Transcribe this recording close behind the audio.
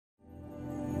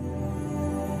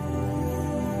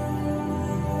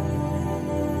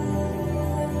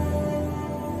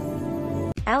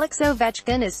Alex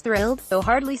Ovechkin is thrilled, though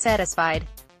hardly satisfied.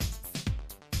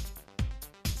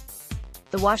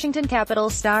 The Washington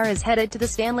Capitals star is headed to the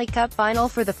Stanley Cup Final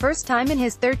for the first time in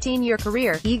his 13-year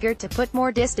career, eager to put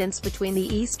more distance between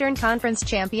the Eastern Conference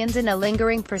champions and a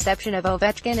lingering perception of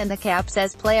Ovechkin and the Caps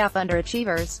as playoff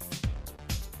underachievers.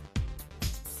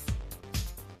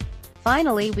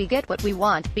 "Finally we get what we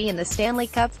want, be in the Stanley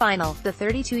Cup Final," the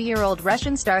 32-year-old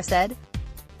Russian star said.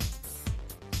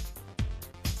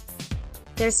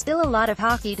 "There's still a lot of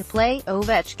hockey to play."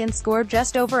 Ovechkin scored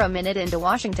just over a minute into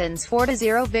Washington's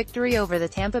 4-0 victory over the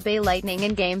Tampa Bay Lightning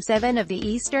in Game 7 of the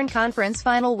Eastern Conference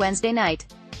Final Wednesday night.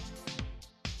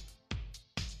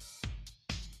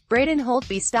 Braden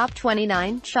Holtby stopped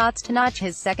 29 shots to notch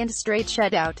his second straight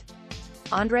shutout.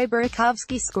 Andrei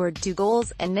Burakovsky scored 2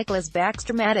 goals, and Nicholas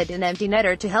Backstrom added an empty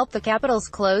netter to help the Capitals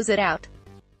close it out.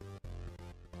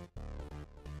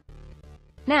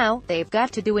 Now, they've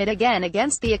got to do it again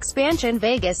against the expansion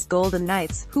Vegas Golden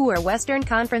Knights, who are Western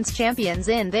Conference champions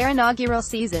in their inaugural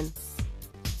season.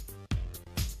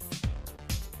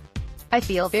 "I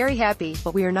feel very happy,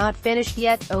 but we're not finished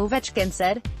yet," Ovechkin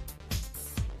said.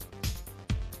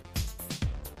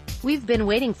 "We've been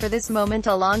waiting for this moment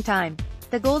a long time."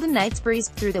 The Golden Knights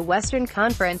breezed through the Western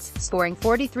Conference, scoring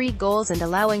 43 goals and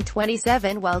allowing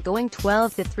 27 while going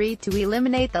 12-3 to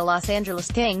eliminate the Los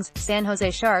Angeles Kings, San Jose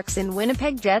Sharks and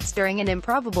Winnipeg Jets during an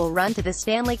improbable run to the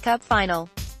Stanley Cup Final.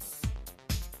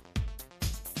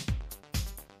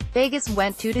 Vegas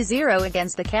went 2-0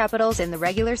 against the Capitals in the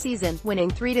regular season,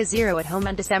 winning 3-0 at home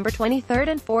on December 23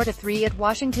 and 4-3 at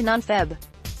Washington on Feb.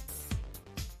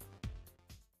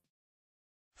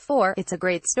 4. It's a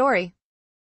great story.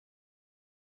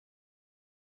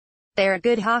 They're a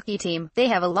good hockey team. They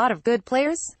have a lot of good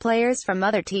players from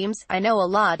other teams. I know a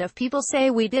lot of people say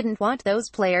we didn't want those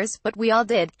players, but we all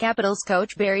did," Capitals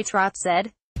coach Barry Trotz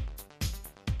said.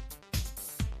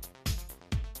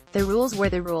 "The rules were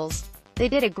the rules. They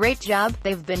did a great job.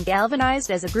 They've been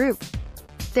galvanized as a group.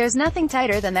 There's nothing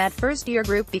tighter than that first-year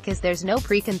group because there's no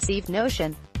preconceived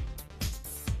notion.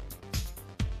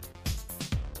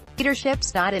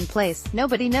 Leadership's not in place.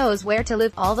 Nobody knows where to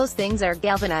live. All those things are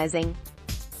galvanizing."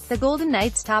 The Golden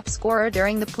Knights' top scorer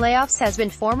during the playoffs has been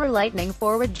former Lightning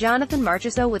forward Jonathan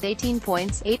Marchessault with 18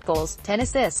 points, 8 goals, 10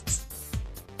 assists.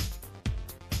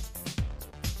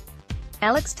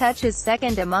 Alex Tuch is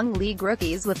second among league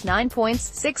rookies with 9 points,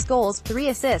 6 goals, 3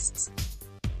 assists.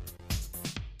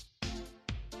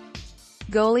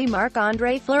 Goalie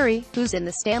Marc-Andre Fleury, who's in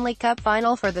the Stanley Cup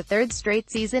Final for the 3rd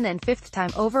straight season and 5th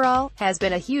time overall, has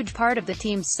been a huge part of the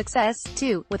team's success,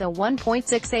 too, with a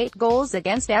 1.68 goals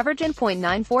against average and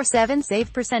 .947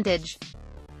 save percentage.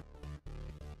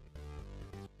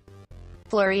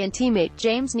 Fleury and teammate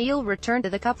James Neal returned to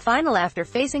the Cup Final after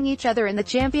facing each other in the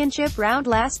championship round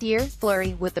last year,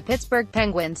 Fleury with the Pittsburgh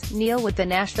Penguins, Neal with the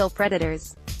Nashville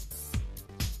Predators.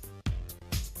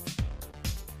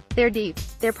 "They're deep.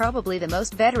 They're probably the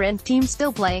most veteran team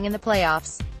still playing in the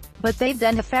playoffs. But they've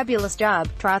done a fabulous job,"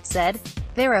 Trotz said.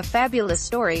 "They're a fabulous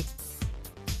story.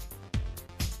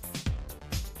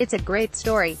 It's a great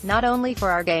story, not only for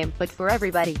our game, but for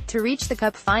everybody." To reach the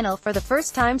Cup Final for the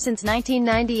first time since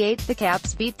 1998, the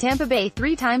Caps beat Tampa Bay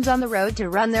 3 times on the road to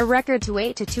run their record to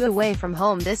 8-2 away from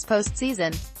home this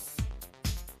postseason.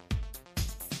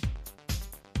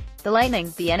 The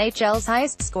Lightning, the NHL's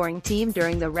highest-scoring team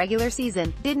during the regular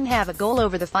season, didn't have a goal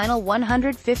over the final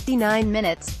 159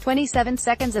 minutes, 27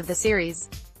 seconds of the series.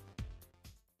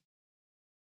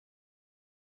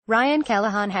 Ryan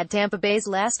Callahan had Tampa Bay's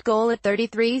last goal at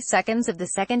 33 seconds of the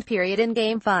second period in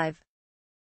Game 5.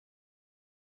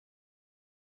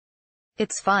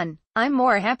 "It's fun. I'm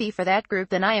more happy for that group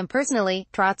than I am personally,"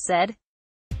 Trotz said.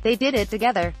 "They did it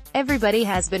together. Everybody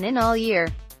has been in all year.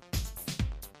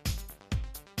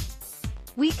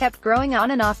 We kept growing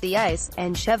on and off the ice,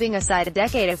 and shoving aside a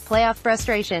decade of playoff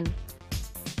frustration.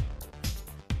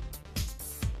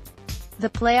 The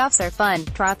playoffs are fun,"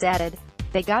 Trotz added.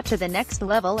 "They got to the next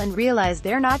level and realized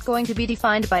they're not going to be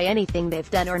defined by anything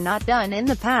they've done or not done in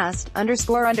the past."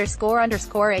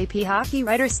 ______ AP hockey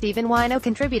writer Stephen Wino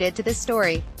contributed to this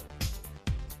story.